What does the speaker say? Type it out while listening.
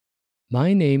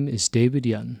My name is David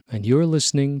Yun, and you're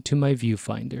listening to My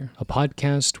Viewfinder, a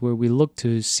podcast where we look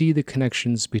to see the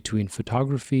connections between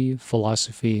photography,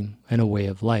 philosophy, and a way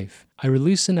of life. I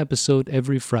release an episode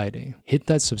every Friday. Hit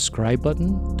that subscribe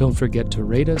button, don't forget to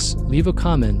rate us, leave a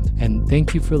comment, and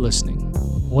thank you for listening.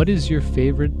 What is your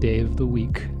favorite day of the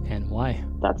week, and why?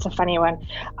 That's a funny one.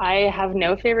 I have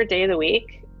no favorite day of the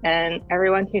week, and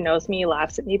everyone who knows me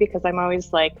laughs at me because I'm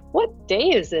always like, what day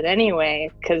is it anyway?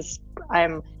 Because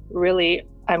I'm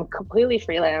completely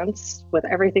freelance with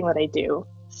everything that I do.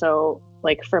 So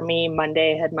like for me,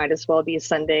 Monday might as well be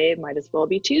Sunday, might as well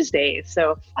be Tuesday.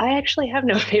 So I actually have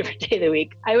no favorite day of the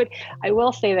week. I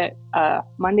will say that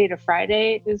Monday to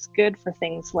Friday is good for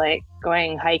things like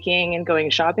going hiking and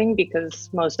going shopping because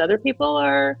most other people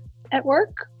are at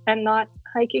work and not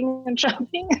hiking and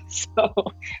shopping. So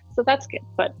that's good.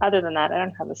 But other than that, I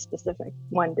don't have a specific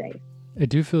one day. I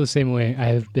do feel the same way. I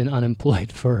have been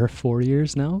unemployed for 4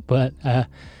 years now, but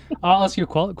I'll ask you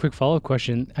a quick follow-up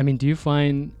question. I mean, do you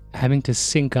find having to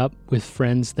sync up with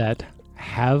friends that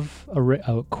have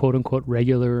a quote-unquote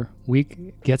regular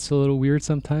week gets a little weird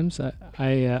sometimes?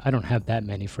 I don't have that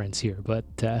many friends here, but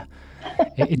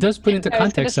it does put into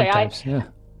context sometimes.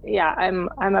 Yeah, I'm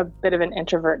a bit of an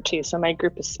introvert too, so my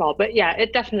group is small. But yeah,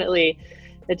 it definitely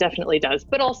does.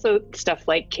 But also stuff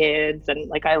like kids and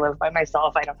like I live by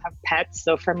myself. I don't have pets.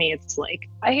 So for me, it's like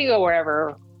I can go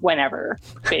wherever, whenever,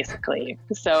 basically.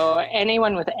 So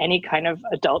anyone with any kind of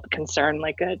adult concern,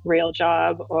 like a real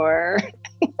job or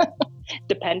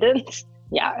dependence,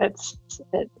 yeah, it's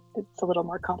a little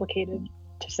more complicated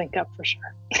to sync up for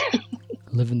sure.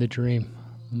 Living the dream.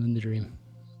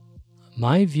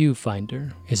 My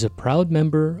Viewfinder is a proud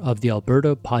member of the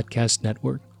Alberta Podcast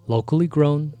Network. Locally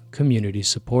grown, community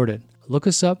supported. Look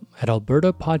us up at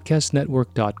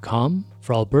albertapodcastnetwork.com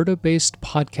for Alberta-based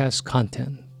podcast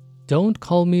content. Don't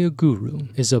Call Me a Guru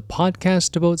is a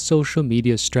podcast about social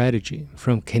media strategy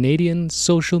from Canadian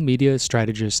social media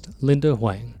strategist Linda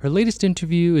Huang. Her latest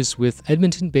interview is with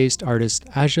Edmonton-based artist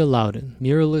Aja Loudon,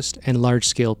 muralist and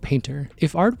large-scale painter.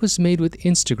 If art was made with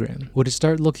Instagram, would it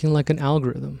start looking like an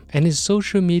algorithm? And is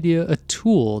social media a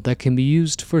tool that can be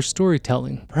used for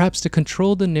storytelling, perhaps to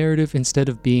control the narrative instead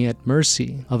of being at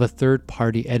mercy of a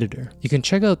third-party editor? You can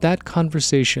check out that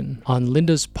conversation on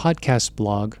Linda's podcast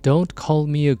blog, Don't Call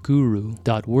Me a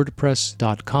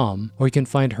Guru.wordpress.com, or you can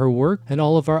find her work and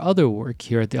all of our other work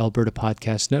here at the Alberta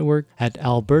Podcast Network at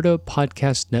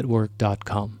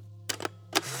albertapodcastnetwork.com.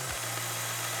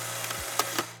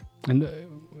 And,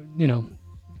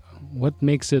 what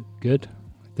makes it good?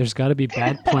 There's got to be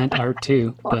bad plant art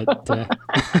too, but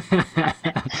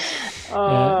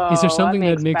is there something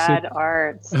that makes bad it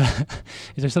art?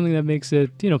 Is there something that makes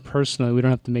it, personal? We don't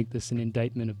have to make this an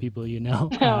indictment of people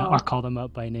or call them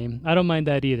out by name. I don't mind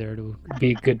that either. It'll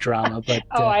be good drama. But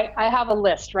I have a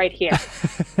list right here.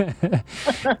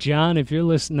 John, if you're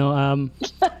listening,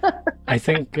 I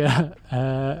think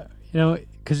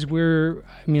because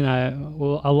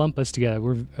I'll lump us together.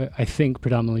 We're, I think,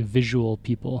 predominantly visual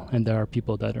people, and there are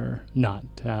people that are not.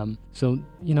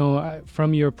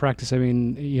 From your practice,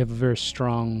 you have a very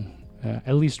strong,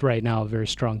 at least right now, a very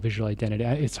strong visual identity.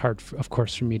 It's hard, of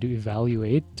course, for me to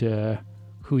evaluate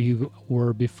who you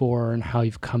were before and how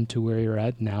you've come to where you're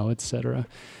at now, etc.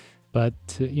 But,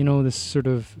 this sort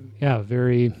of,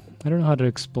 very, I don't know how to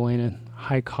explain it,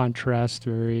 high contrast,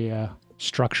 very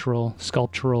structural,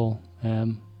 sculptural,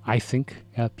 I think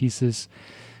pieces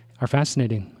are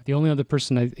fascinating. The only other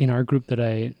person in our group that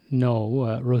I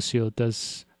know, Rocio,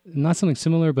 does not something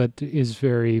similar, but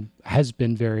has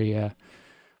been very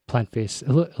plant-based,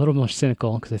 a little more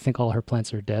cynical because I think all her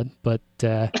plants are dead. But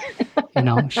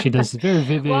she does very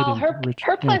vivid. Well, and her rich,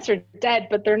 plants are dead,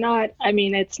 but they're not.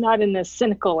 It's not in a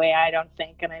cynical way, I don't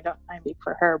think, and I speak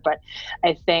for her, but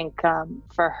I think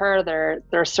for her,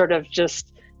 they're sort of just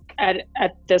at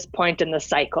this point in the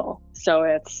cycle. So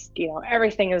it's,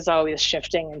 everything is always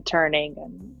shifting and turning,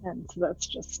 and so that's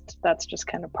just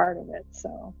kind of part of it.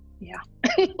 So yeah.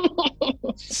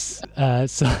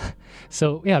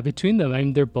 Between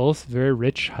them, they're both very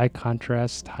rich, high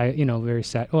contrast, very I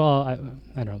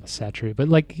don't know, saturated, but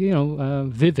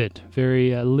vivid,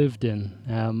 very lived in.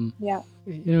 Yeah.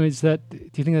 Do you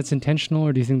think that's intentional,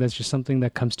 or do you think that's just something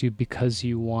that comes to you because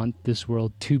you want this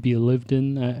world to be lived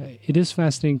in? It is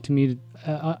fascinating to me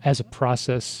as a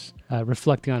process,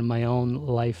 reflecting on my own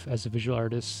life as a visual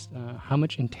artist, how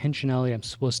much intentionality I'm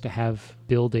supposed to have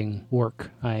building work.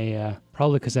 I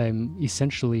probably because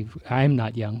I'm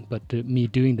not young, but me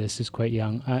doing this is quite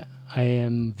young. I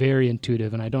am very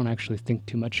intuitive, and I don't actually think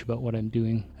too much about what I'm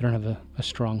doing. I don't have a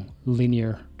strong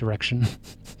linear direction.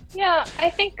 Yeah, I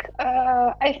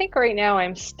think right now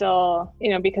I'm still,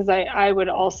 because I would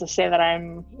also say that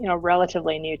I'm,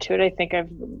 relatively new to it. I think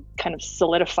I've kind of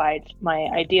solidified my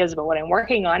ideas about what I'm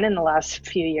working on in the last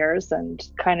few years and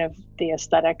kind of the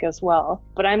aesthetic as well.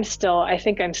 But I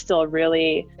think I'm still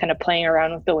really kind of playing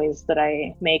around with the ways that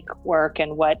I make work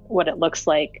and what it looks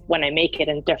like when I make it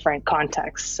in different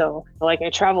contexts. So like I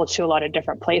travel to a lot of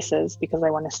different places because I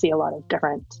want to see a lot of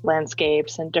different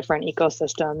landscapes and different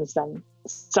ecosystems, and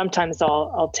sometimes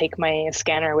I'll take my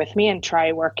scanner with me and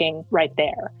try working right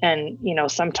there. And,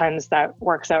 sometimes that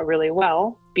works out really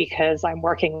well because I'm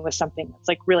working with something that's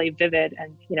like really vivid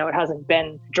and, it hasn't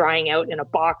been drying out in a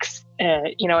box,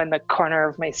 in the corner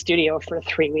of my studio for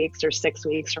 3 weeks or 6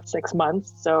 weeks or 6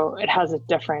 months. So it has a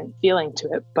different feeling to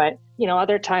it. But,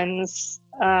 other times,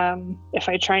 if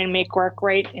I try and make work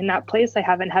right in that place, I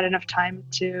haven't had enough time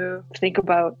to think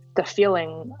about the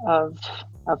feeling of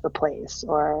the place,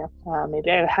 or maybe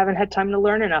I haven't had time to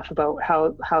learn enough about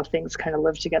how things kind of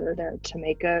live together there to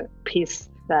make a piece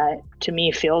that to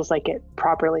me feels like it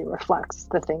properly reflects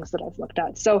the things that I've looked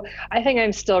at. So I think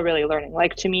I'm still really learning.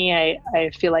 Like, to me,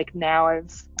 I feel like now I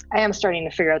am starting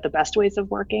to figure out the best ways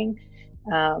of working,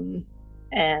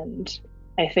 and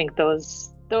I think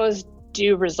those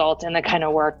do result in the kind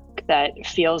of work that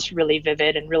feels really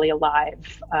vivid and really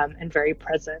alive, and very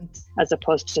present, as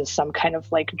opposed to some kind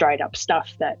of like dried up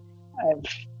stuff that I've,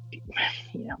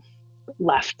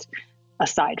 left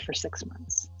aside for 6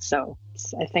 months. So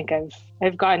I think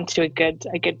I've gotten to a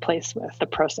good place with the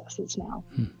processes now.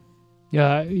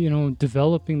 Yeah,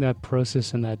 developing that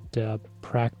process and that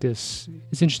practice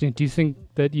is interesting. Do you think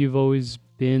that you've always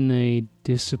been a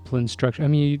disciplined structure? I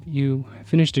mean, you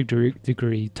finished a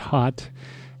degree, taught.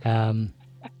 Was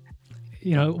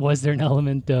there an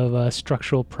element of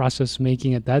structural process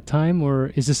making at that time, or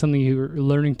is this something you're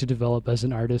learning to develop as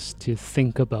an artist to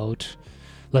think about,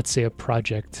 let's say, a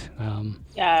project?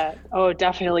 Yeah. Oh,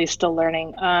 definitely still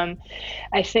learning. I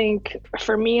think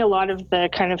for me, a lot of the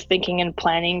kind of thinking and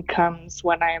planning comes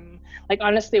when I'm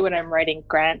writing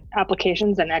grant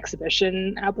applications and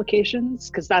exhibition applications,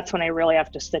 because that's when I really have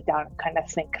to sit down and kind of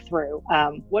think through,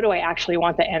 what do I actually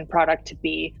want the end product to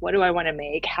be? What do I want to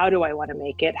make? How do I want to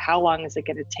make it? How long is it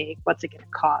going to take? What's it going to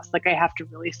cost? Like, I have to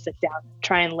really sit down,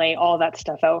 try and lay all that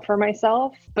stuff out for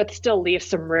myself, but still leave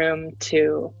some room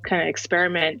to kind of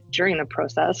experiment during the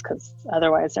process, because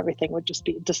otherwise everything would just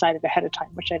be decided ahead of time,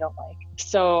 which I don't like.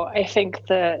 So I think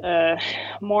the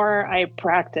more I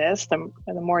practice, the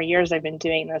more years I've been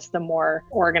doing this, the more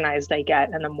organized I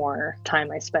get and the more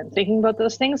time I spend thinking about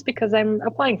those things, because I'm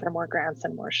applying for more grants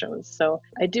and more shows. So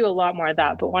I do a lot more of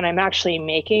that. But when I'm actually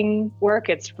making work,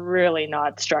 it's really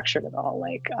not structured at all.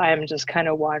 Like, I'm just kind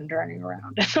of wandering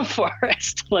around in the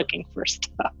forest looking for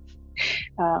stuff.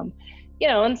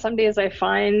 And some days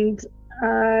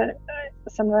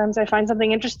sometimes I find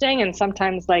something interesting, and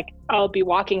sometimes like I'll be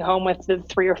walking home with the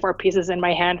 3 or 4 pieces in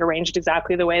my hand arranged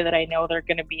exactly the way that I know they're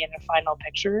going to be in a final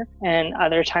picture. And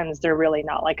other times they're really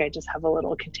not. Like, I just have a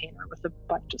little container with a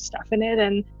bunch of stuff in it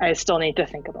and I still need to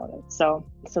think about it. So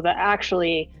the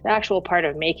actual part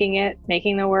of making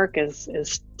the work is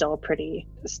still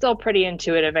pretty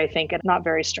intuitive, I think, and not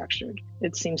very structured.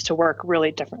 It seems to work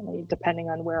really differently depending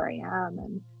on where I am.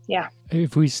 And yeah.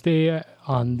 If we stay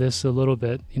on this a little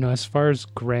bit, as far as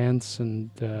grants, and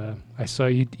I saw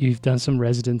you've done some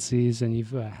residencies and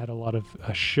you've had a lot of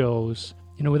shows,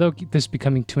 without this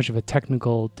becoming too much of a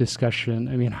technical discussion,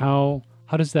 I mean, how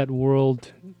does that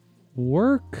world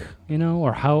work,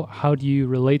 or how do you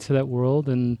relate to that world?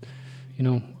 And,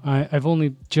 I've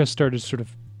only just started sort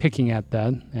of picking at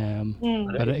that,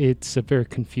 but it's very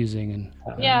confusing. And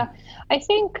yeah, I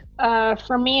think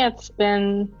for me, it's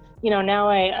been, now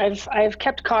I've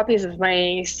kept copies of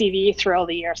my CV through all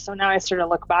the years. So now I sort of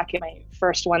look back at my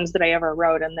first ones that I ever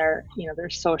wrote, and they're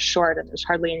so short and there's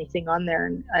hardly anything on there.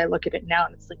 And I look at it now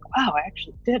and it's like, wow, I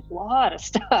actually did a lot of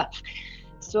stuff.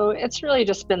 So it's really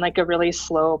just been like a really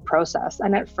slow process.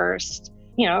 And at first,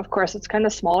 of course, it's kind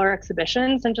of smaller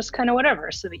exhibitions and just kind of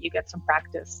whatever, so that you get some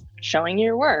practice showing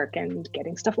your work and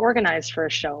getting stuff organized for a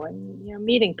show and,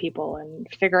 meeting people and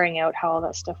figuring out how all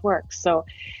that stuff works. So,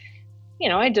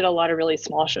 I did a lot of really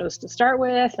small shows to start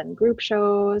with and group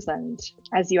shows. And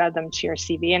as you add them to your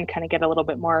CV and kind of get a little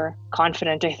bit more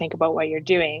confident, I think, about what you're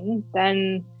doing,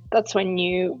 then that's when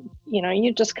you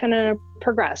just kind of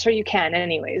progress, or you can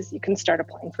anyways. You can start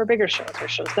applying for bigger shows or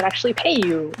shows that actually pay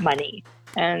you money.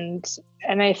 And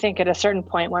I think at a certain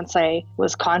point, once I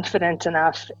was confident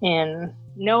enough in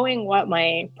knowing what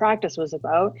my practice was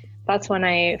about, that's when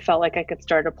I felt like I could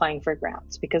start applying for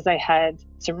grants, because I had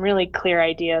some really clear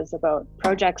ideas about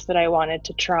projects that I wanted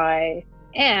to try.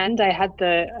 And I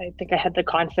think I had the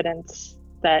confidence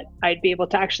that I'd be able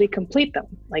to actually complete them.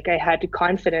 Like, I had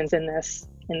confidence in this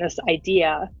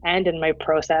idea and in my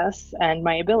process and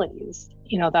my abilities.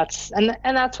 That's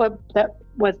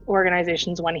what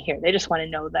organizations want to hear. They just want to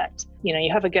know that,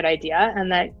 you have a good idea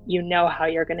and that you know how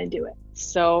you're going to do it.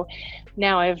 So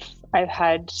now I've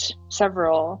had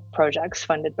several projects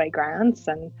funded by grants,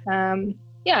 and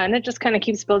and it just kind of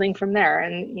keeps building from there.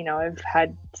 And I've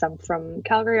had some from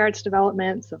Calgary Arts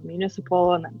Development, so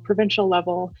municipal and then provincial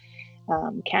level.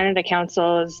 Canada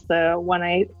Council is the one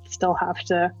I still have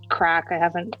to crack. I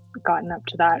haven't gotten up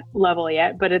to that level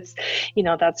yet, but it's,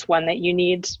 that's one that you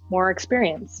need more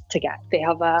experience to get. They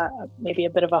have maybe a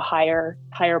bit of a higher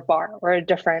bar or a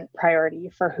different priority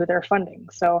for who they're funding.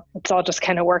 So it's all just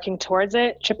kind of working towards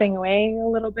it, chipping away a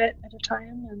little bit at a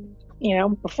time. And,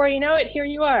 before you know it, here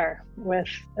you are with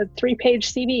a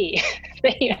 3-page CV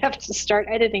that you have to start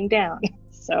editing down.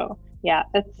 So yeah,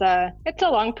 it's a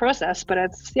long process, but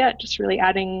it's just really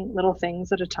adding little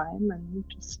things at a time and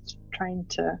just trying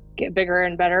to get bigger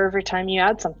and better every time you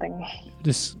add something.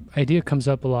 This idea comes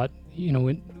up a lot,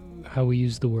 how we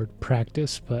use the word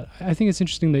practice, but I think it's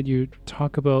interesting that you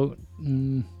talk about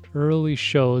early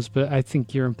shows, but I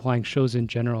think you're implying shows in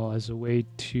general as a way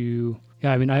to...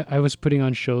 Yeah, I mean, I was putting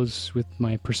on shows with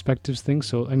my perspectives thing.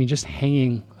 So, I mean, just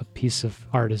hanging a piece of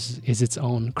art is its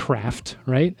own craft,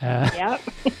 right? Yep.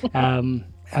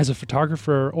 As a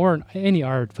photographer, or any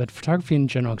art, but photography in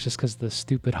general, just because the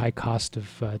stupid high cost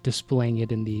of displaying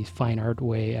it in the fine art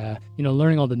way,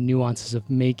 learning all the nuances of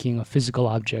making a physical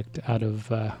object out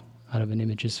of an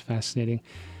image is fascinating.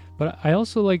 But I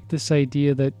also like this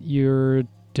idea that you're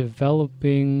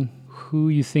developing who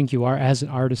you think you are as an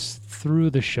artist through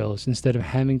the shows instead of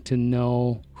having to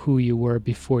know who you were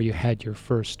before you had your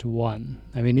first one.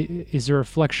 I mean, is there a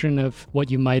reflection of what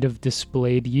you might have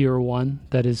displayed year one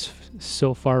that is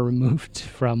so far removed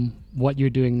from what you're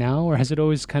doing now, or has it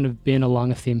always kind of been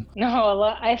along a theme?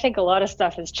 No, I think a lot of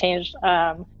stuff has changed.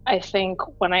 I think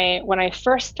when I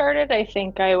first started, I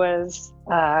think I was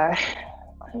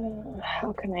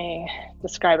how can I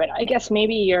describe it? I guess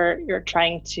maybe you're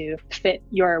trying to fit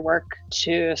your work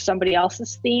to somebody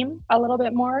else's theme a little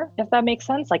bit more, if that makes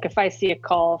sense. Like, if I see a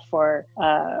call for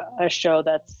a show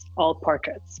that's all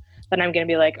portraits, then I'm going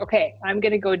to be like, okay, I'm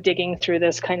going to go digging through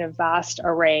this kind of vast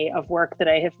array of work that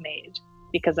I have made,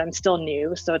 because I'm still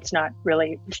new, so it's not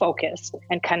really focused,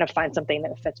 and kind of find something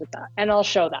that fits with that. And I'll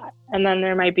show that. And then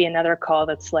there might be another call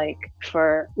that's like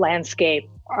for landscape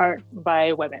art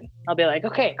by women. I'll be like,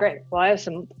 okay, great. Well, I have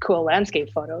some cool landscape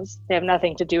photos. They have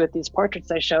nothing to do with these portraits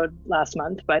I showed last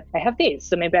month, but I have these,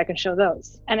 so maybe I can show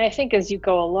those. And I think as you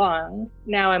go along,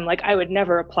 now I'm like, I would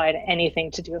never apply to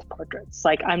anything to do with portraits.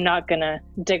 Like, I'm not gonna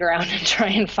dig around and try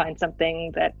and find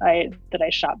something that I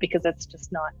shot, because it's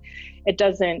just not, it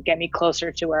doesn't get me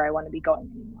closer to where I want to be going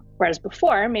anymore. Whereas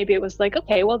before, maybe it was like,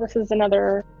 okay, well, this is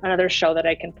another show that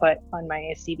I can put on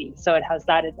my CV, so it has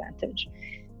that advantage.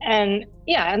 And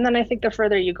then I think the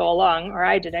further you go along, or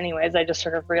I did anyways, I just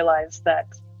sort of realized that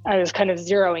I was kind of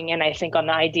zeroing in, I think, on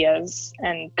the ideas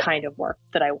and kind of work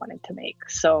that I wanted to make.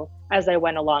 So as I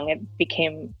went along, it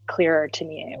became clearer to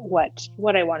me what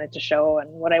I wanted to show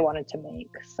and what I wanted to make.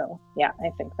 So yeah,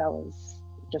 I think that was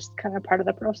just kind of part of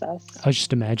the process. I was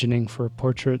just imagining, for a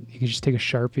portrait, you could just take a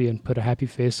Sharpie and put a happy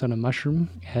face on a mushroom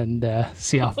and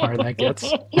see how far that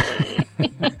gets.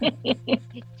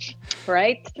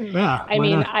 Right? Yeah, I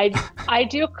mean, I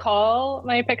do call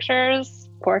my pictures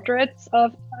portraits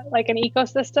of like an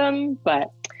ecosystem, but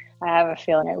I have a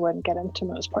feeling I wouldn't get into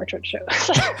most portrait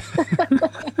shows.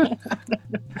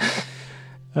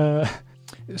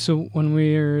 So when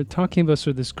we're talking about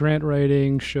sort of this grant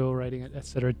writing, show writing,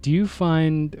 etc., do you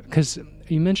find, because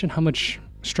you mentioned how much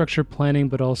structure planning,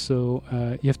 but also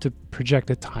you have to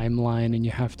project a timeline and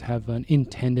you have to have an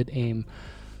intended aim.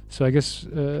 So I guess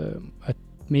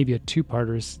maybe a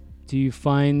two-parter is, do you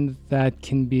find that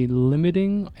can be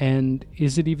limiting, and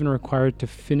is it even required to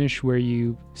finish where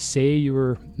you say you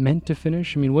were meant to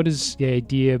finish? I mean, what is the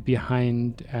idea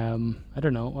behind, I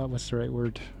don't know, what's the right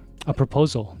word? A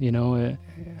proposal,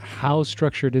 how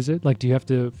structured is it? Like, do you have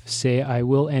to say, I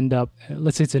will end up,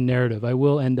 let's say it's a narrative, I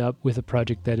will end up with a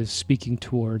project that is speaking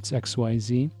towards X, Y,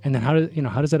 Z. And then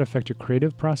how does that affect your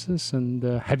creative process? And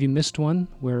have you missed one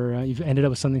where you've ended up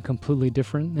with something completely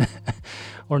different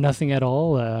or nothing at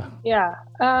all? Yeah,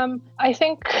 I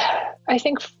think I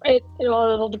think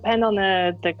it'll depend on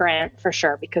the grant for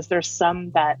sure, because there's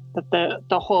some that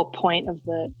the whole point of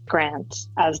the grant,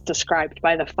 as described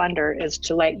by the funder, is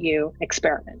to let you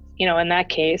experiment. In that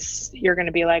case, you're going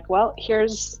to be like, well,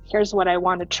 here's what I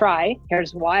want to try.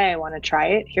 Here's why I want to try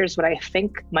it. Here's what I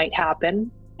think might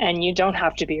happen. And you don't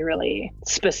have to be really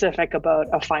specific about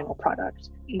a final product.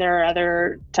 There are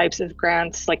other types of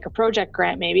grants, like a project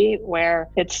grant maybe, where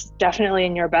it's definitely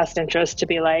in your best interest to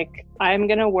be like, I'm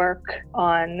going to work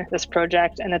on this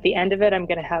project, and at the end of it, I'm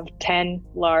going to have 10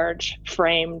 large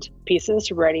framed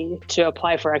pieces ready to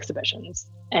apply for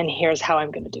exhibitions. And here's how I'm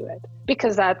going to do it.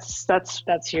 Because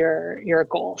that's your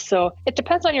goal. So it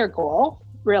depends on your goal,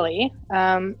 really,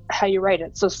 how you write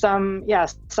it. So some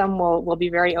will be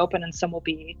very open, and some will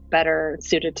be better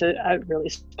suited to a really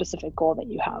specific goal that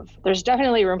you have. There's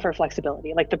definitely room for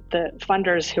flexibility. Like the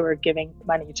funders who are giving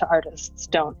money to artists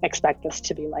don't expect this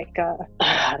to be like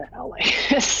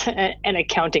an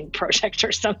accounting project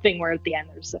or something where at the end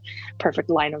there's a perfect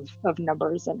line of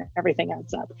numbers and everything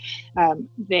adds up.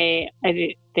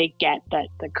 They get that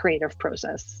the creative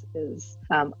process is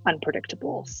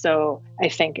unpredictable. So I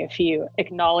think if you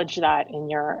acknowledge that in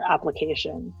your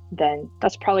application, then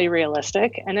that's probably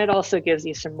realistic. And it also gives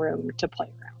you some room to play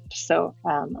around. So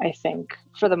I think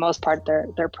for the most part,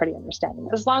 they're pretty understanding.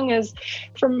 As long as,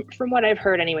 from what I've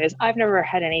heard anyways, I've never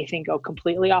had anything go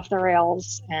completely off the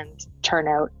rails and turn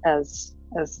out as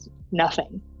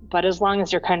nothing. But as long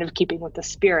as you're kind of keeping with the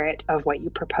spirit of what you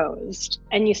proposed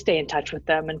and you stay in touch with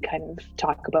them and kind of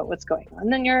talk about what's going on,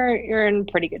 then you're in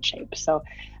pretty good shape. So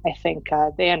I think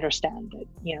they understand that,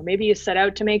 maybe you set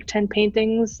out to make 10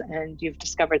 paintings and you've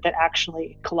discovered that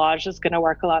actually collage is going to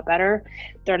work a lot better.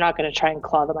 They're not going to try and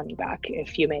claw the money back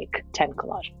if you make 10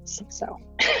 collages. So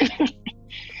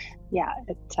yeah,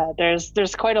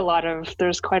 there's quite a lot of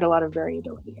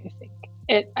variability, I think.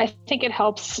 I think it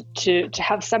helps to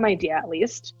have some idea, at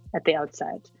least at the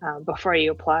outset, before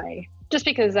you apply, just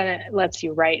because then it lets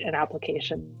you write an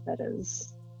application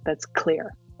that's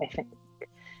clear, I think.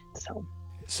 So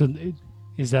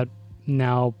is that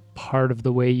now part of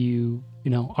the way you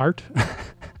art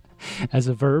as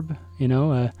a verb?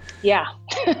 Yeah.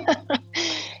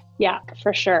 Yeah,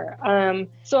 for sure.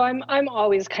 So I'm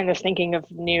always kind of thinking of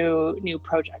new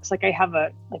projects. Like I have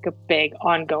a big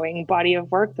ongoing body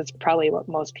of work that's probably what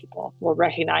most people will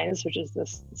recognize, which is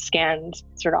this scanned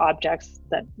sort of objects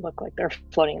that look like they're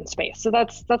floating in space. So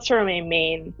that's sort of my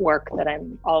main work that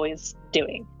I'm always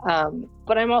doing.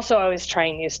 But I'm also always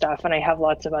trying new stuff, and I have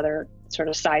lots of other sort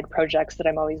of side projects that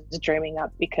I'm always dreaming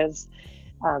up because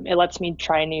it lets me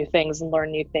try new things and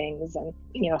learn new things. And,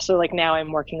 so like now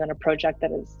I'm working on a project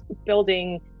that is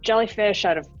building jellyfish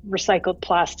out of recycled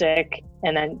plastic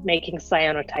and then making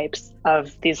cyanotypes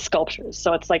of these sculptures.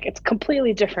 So it's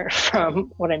completely different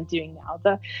from what I'm doing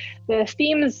now. The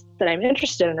themes that I'm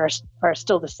interested in are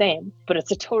still the same, but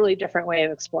it's a totally different way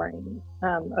of exploring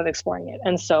it.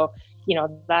 And so,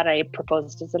 that I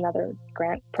proposed as another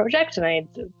grant project, and I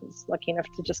was lucky enough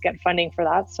to just get funding for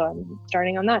that. So I'm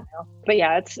starting on that now. But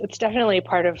yeah, it's definitely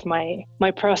part of my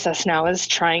process now, is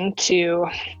trying to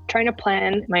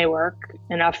plan my work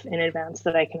enough in advance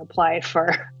that I can apply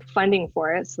for funding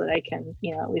for it, so that I can,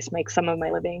 at least make some of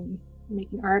my living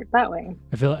making art that way.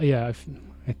 I feel, I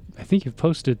think you've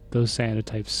posted those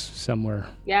cyanotypes somewhere.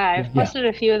 Yeah, I've posted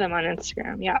a few of them on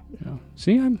Instagram. Yeah.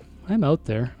 See, I'm out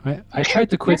there. I tried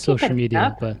to quit social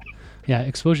media, but yeah,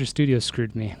 Exposure Studio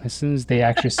screwed me. As soon as they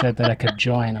actually said that I could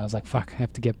join, I was like, fuck, I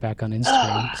have to get back on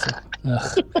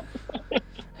Instagram.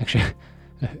 Actually,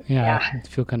 I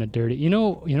feel kind of dirty. You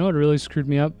know what really screwed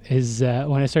me up is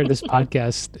when I started this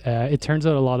podcast, it turns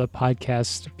out a lot of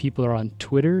podcast people are on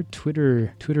Twitter.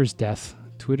 Twitter's death.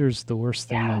 Twitter's the worst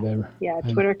thing I've ever. Yeah,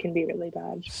 Twitter can be really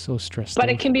bad. So stressed. But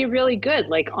it can be really good.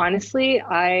 Like, honestly,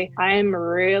 I'm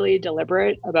really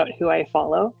deliberate about who I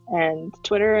follow. And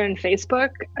Twitter and Facebook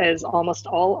is almost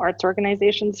all arts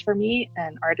organizations for me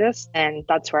and artists. And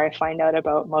that's where I find out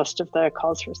about most of the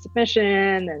calls for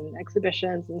submission and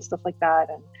exhibitions and stuff like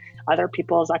that, and other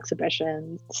people's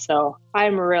exhibitions. So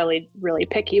I'm really, really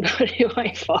picky about who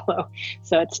I follow.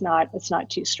 So it's not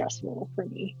too stressful for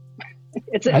me.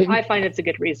 I find it's a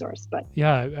good resource, but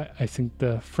yeah, I think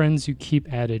the friends you keep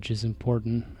adage is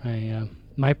important.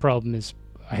 My problem is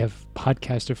I have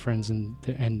podcaster friends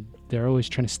and they're always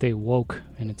trying to stay woke,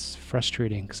 and it's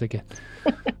frustrating because I get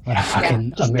a lot of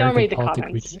fucking American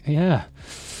politics.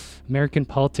 American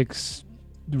politics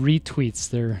retweets.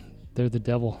 They're the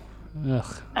devil.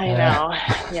 Ugh. I know.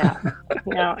 Yeah,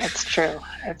 no, it's true.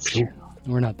 It's true.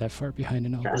 We're not that far behind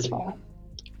in Alberta.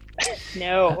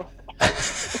 No.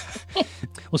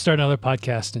 We'll start another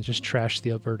podcast and just trash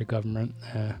the Alberta government.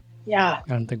 Yeah, I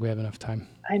don't think we have enough time.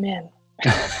 I'm in.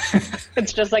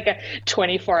 It's just like a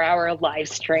 24-hour live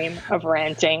stream of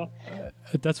ranting.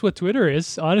 That's what Twitter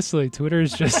is. Honestly, Twitter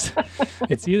is just,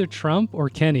 it's either Trump or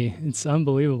Kenny. It's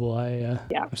unbelievable.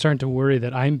 I'm starting to worry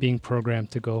that I'm being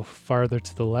programmed to go farther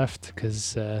to the left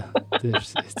because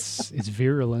it's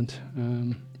virulent.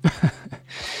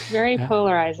 Very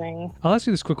polarizing. I'll ask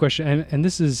you this quick question, and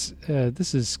this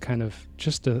is kind of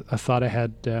just a thought I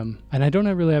had, and I don't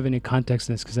really have any context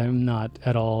in this because I'm not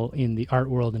at all in the art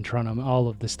world in Toronto. All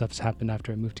of this stuff's happened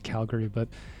after I moved to Calgary, but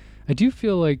I do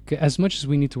feel like as much as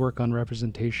we need to work on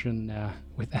representation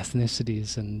with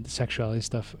ethnicities and sexuality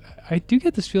stuff, I do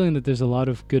get this feeling that there's a lot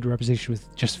of good representation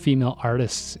with just female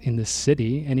artists in this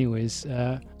city anyways.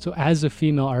 So as a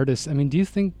female artist, I mean, do you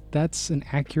think that's an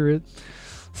accurate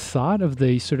thought of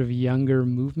the sort of younger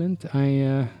movement?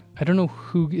 I don't know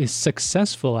who is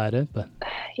successful at it, but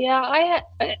yeah,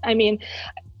 I mean,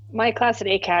 my class at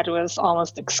ACAD was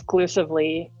almost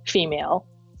exclusively female,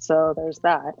 so there's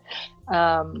that.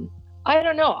 I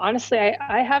don't know. Honestly,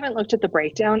 I haven't looked at the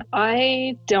breakdown.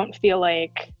 I don't feel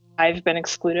like I've been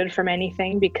excluded from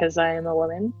anything because I am a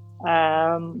woman.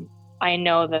 I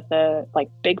know that the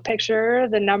big picture,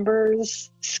 the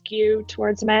numbers skew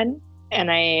towards men,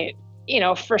 and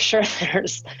for sure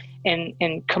there's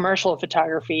in commercial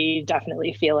photography,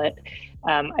 definitely feel it.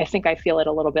 I think I feel it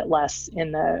a little bit less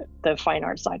in the fine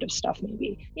art side of stuff,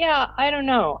 maybe. Yeah, I don't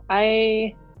know.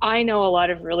 I know a lot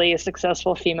of really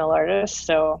successful female artists,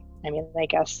 so I mean, I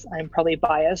guess I'm probably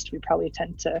biased. We probably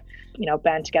tend to,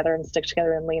 band together and stick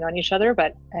together and lean on each other.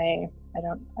 But I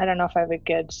don't know if I have a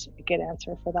good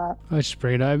answer for that. I just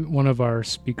prayed. One of our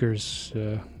speakers, I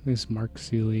think it's Mark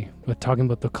Seeley, talking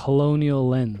about the colonial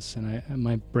lens, and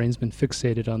my brain's been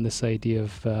fixated on this idea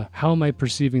of how am I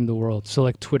perceiving the world. So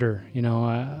like Twitter,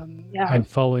 I'm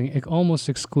following almost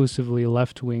exclusively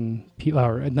left-wing people,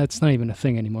 and that's not even a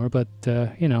thing anymore. But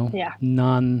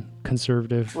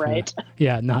non-conservative, right?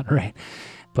 Not right.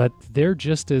 But they're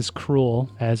just as cruel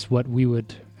as what we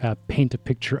would paint a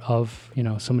picture of,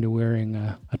 somebody wearing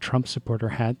a Trump supporter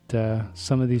hat.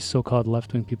 Some of these so-called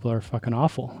left-wing people are fucking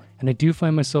awful. And I do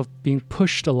find myself being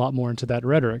pushed a lot more into that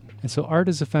rhetoric. And so art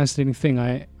is a fascinating thing.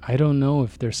 I don't know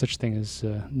if there's such thing as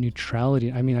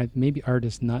neutrality. I mean, maybe art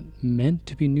is not meant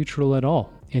to be neutral at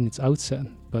all in its outset,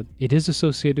 but it is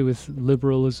associated with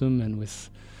liberalism and with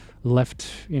left,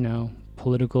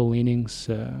 political leanings.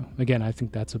 Again, I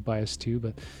think that's a bias too,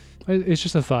 but it's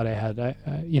just a thought I had.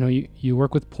 You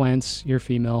work with plants, you're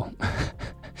female.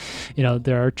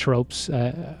 There are tropes.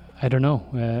 I don't know.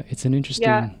 It's an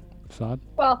interesting thought.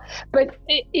 Well, but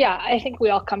I think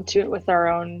we all come to it with our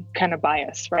own kind of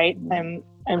bias, right?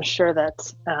 I'm sure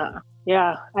that, I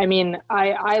mean,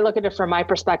 I look at it from my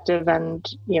perspective, and,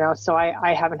 so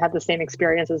I haven't had the same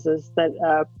experiences as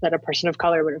that a person of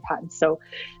color would have had. So,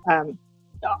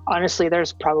 honestly,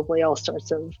 there's probably all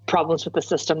sorts of problems with the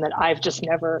system that I've just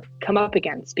never come up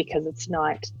against because it's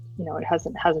not, it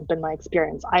hasn't been my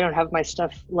experience. I don't have my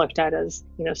stuff looked at as,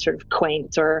 sort of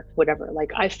quaint or whatever.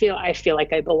 Like I feel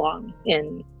like I belong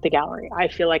in the gallery. I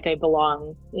feel like I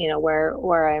belong,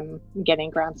 where I'm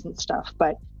getting grants and stuff.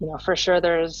 But, for sure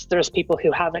there's people who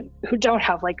don't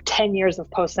have like 10 years of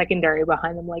post-secondary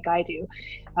behind them like I do.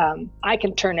 I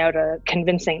can turn out a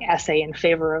convincing essay in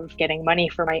favor of getting money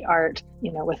for my art,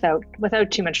 without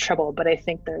too much trouble. But I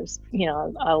think there's,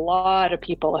 a lot of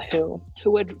people who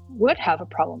would have a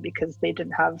problem because they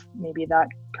didn't have maybe that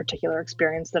particular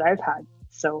experience that I've had.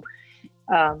 So,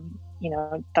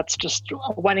 that's just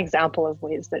one example of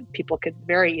ways that people could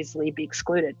very easily be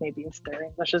excluded. Maybe if their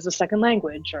English is a second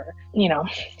language, or,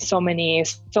 so many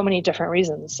different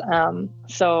reasons.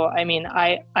 So, I mean,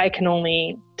 I can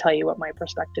only tell you what my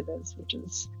perspective is, which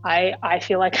is I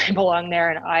feel like I belong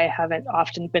there, and I haven't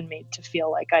often been made to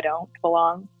feel like I don't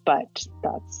belong, but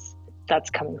that's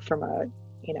coming from a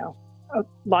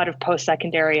lot of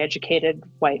post-secondary educated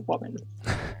white woman.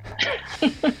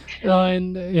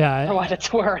 For what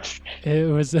it's worth.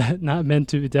 It was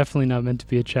definitely not meant to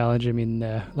be a challenge. I mean,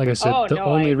 like I said,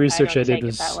 only research I did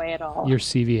was your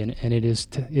CV, and it is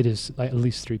like at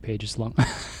least 3 pages long.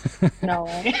 No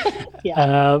way.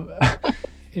 Yeah.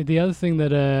 The other thing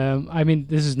that, I mean,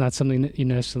 this is not something that you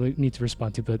necessarily need to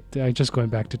respond to, but just going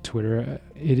back to Twitter,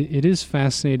 it is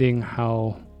fascinating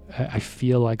how I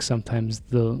feel like sometimes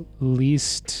the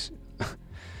least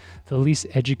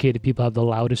educated people have the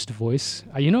loudest voice.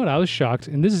 You know what? I was shocked,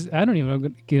 and I don't even know if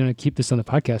I'm going to keep this on the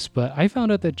podcast, but I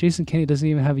found out that Jason Kenney doesn't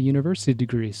even have a university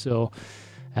degree. So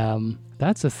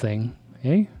that's a thing.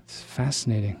 Eh? It's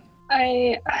fascinating.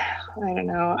 I don't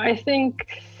know. I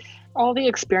think all the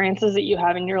experiences that you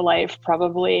have in your life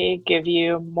probably give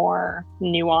you more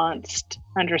nuanced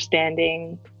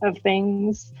understanding of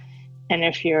things. And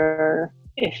if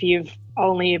you've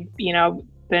only,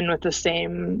 been with the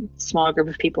same small group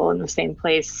of people in the same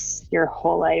place your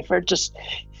whole life, or just,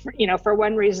 for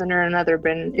one reason or another,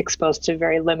 been exposed to a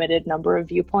very limited number of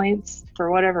viewpoints for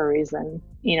whatever reason,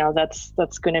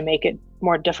 that's going to make it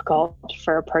more difficult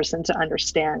for a person to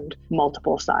understand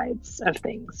multiple sides of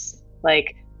things.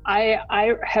 Like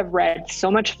I have read so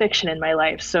much fiction in my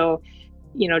life. So,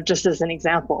 just as an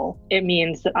example, it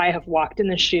means that I have walked in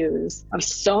the shoes of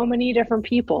so many different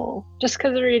people just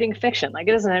because they're reading fiction. Like,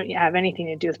 it doesn't have anything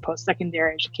to do with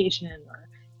post-secondary education or,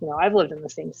 I've lived in the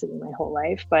same city my whole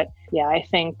life. But yeah, I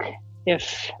think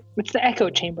if it's the echo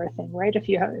chamber thing, right? If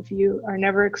you are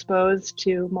never exposed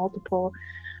to multiple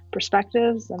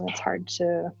perspectives, then it's hard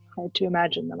to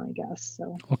imagine them, I guess.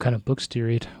 So what kind of books do you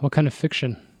read? What kind of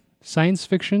fiction? Science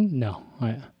fiction? No.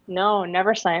 No,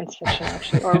 never science fiction,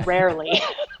 actually, or rarely.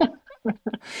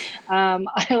 I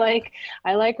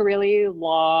like really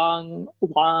long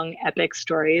epic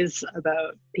stories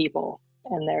about people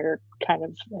and their kind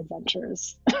of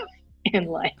adventures in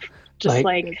life. Just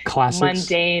like classics?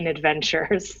 Mundane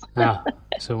adventures.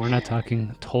 So we're not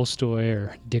talking Tolstoy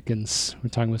or Dickens. We're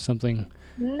talking about something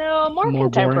more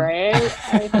contemporary.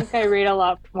 I think I read a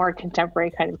lot more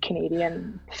contemporary kind of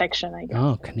Canadian fiction, I guess.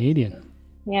 Oh, Canadian.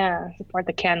 Yeah, support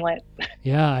the Canlit.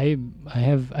 Yeah, I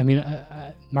have. I mean,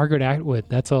 Margaret Atwood.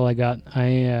 That's all I got.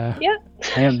 I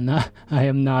am not.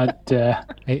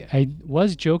 I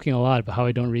was joking a lot about how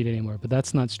I don't read anymore, but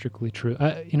that's not strictly true.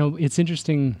 It's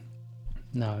interesting.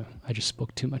 No, I just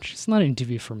spoke too much. It's not an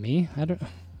interview for me. I don't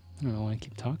know why I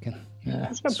keep talking.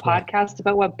 It's a podcast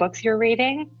about what books you're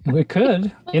reading. We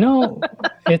could.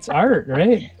 It's art,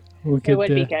 right? It would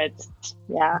be good.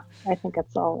 Yeah, I think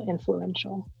it's all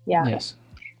influential. Yeah. Yes.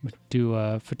 We do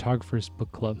a photographer's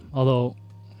book club. Although,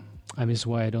 this is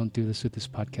why I don't do this with this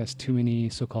podcast. Too many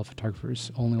so-called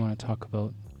photographers only want to talk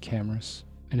about cameras.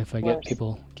 And if I get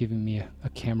people giving me a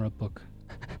camera book,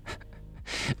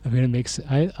 I'm going to make...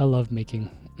 I love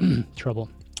making trouble.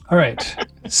 All right.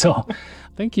 So,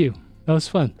 thank you. That was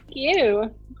fun. Thank you.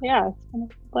 Yeah, it's been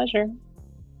a pleasure.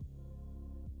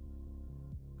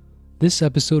 This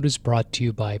episode is brought to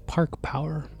you by Park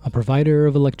Power, a provider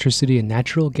of electricity and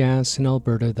natural gas in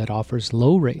Alberta that offers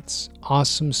low rates,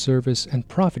 awesome service, and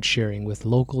profit sharing with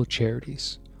local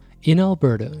charities. In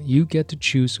Alberta, you get to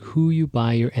choose who you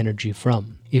buy your energy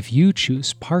from. If you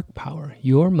choose Park Power,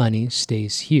 your money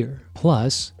stays here.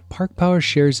 Plus, Park Power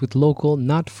shares with local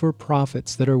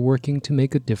not-for-profits that are working to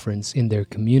make a difference in their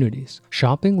communities.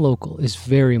 Shopping local is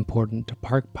very important to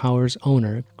Park Power's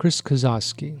owner, Chris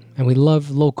Kozowski, and we love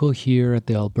local here at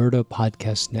the Alberta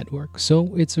Podcast Network,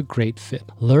 so it's a great fit.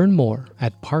 Learn more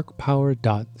at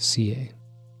parkpower.ca.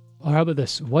 Or how about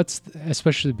this?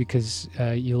 Especially because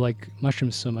you like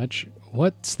mushrooms so much,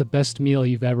 what's the best meal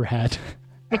you've ever had?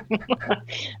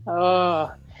 Oh,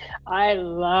 I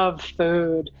love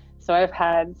food. So I've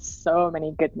had so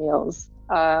many good meals.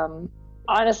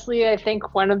 Honestly, I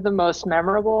think one of the most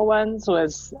memorable ones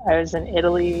was I was in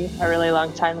Italy a really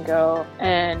long time ago,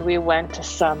 and we went to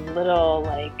some little,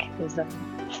 it was in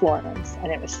Florence,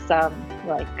 and it was some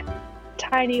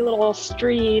tiny little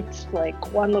street,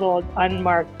 one little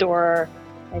unmarked door,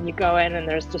 and you go in and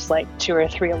there's just 2 or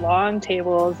 3 long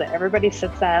tables that everybody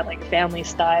sits at, family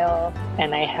style.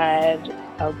 And I had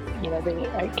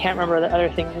I can't remember the other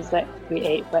things that we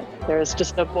ate, but there was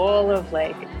just a bowl of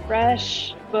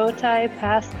fresh bow tie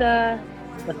pasta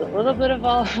with a little bit of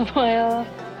olive oil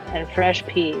and fresh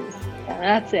peas, and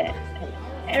that's it. And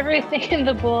everything in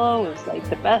the bowl was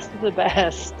the best of the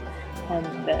best,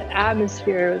 and the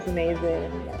atmosphere was amazing.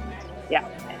 And yeah,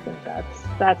 I think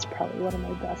that's probably one of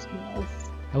my best meals.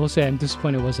 I will say I'm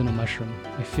disappointed it wasn't a mushroom.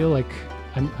 I feel like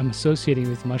I'm associating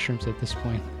with mushrooms at this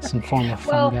point, some form of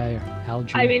fungi or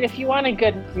algae. I mean, if you want a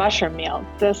good mushroom meal,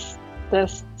 this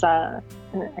I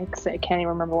can't even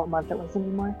remember what month it was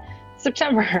anymore.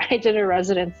 September, I did a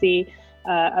residency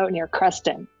out near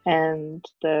Creston, and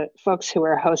the folks who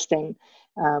were hosting,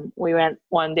 we went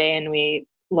one day and we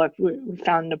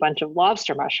found a bunch of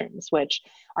lobster mushrooms, which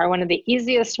are one of the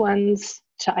easiest ones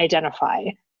to identify,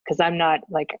 because I'm not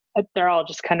they're all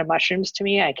just kind of mushrooms to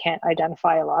me. I can't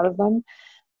identify a lot of them.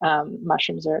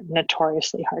 Mushrooms are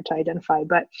notoriously hard to identify,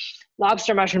 but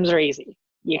lobster mushrooms are easy.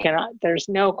 There's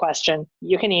no question.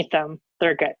 You can eat them.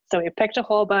 They're good. So we picked a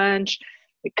whole bunch,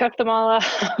 we cooked them all up,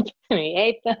 and we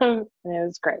ate them, and it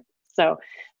was great. So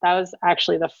that was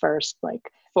actually the first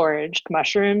foraged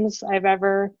mushrooms I've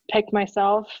ever picked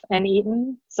myself and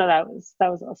eaten. So that was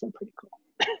also pretty cool.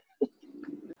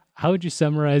 How would you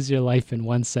summarize your life in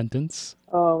one sentence?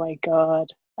 Oh my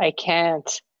God, I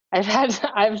can't.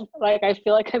 I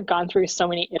feel like I've gone through so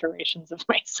many iterations of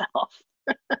myself.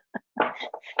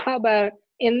 How about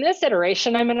in this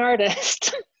iteration, I'm an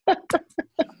artist? I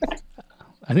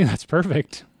think that's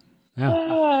perfect. Yeah.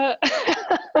 Uh,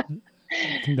 I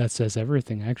think that says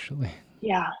everything, actually.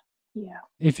 yeah. Yeah.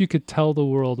 If you could tell the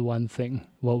world one thing,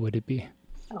 what would it be?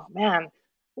 Oh man,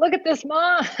 look at this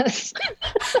moss.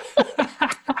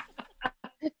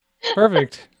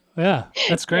 Perfect. Yeah,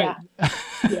 that's great.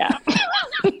 Yeah.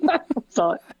 That's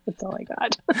all I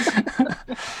got.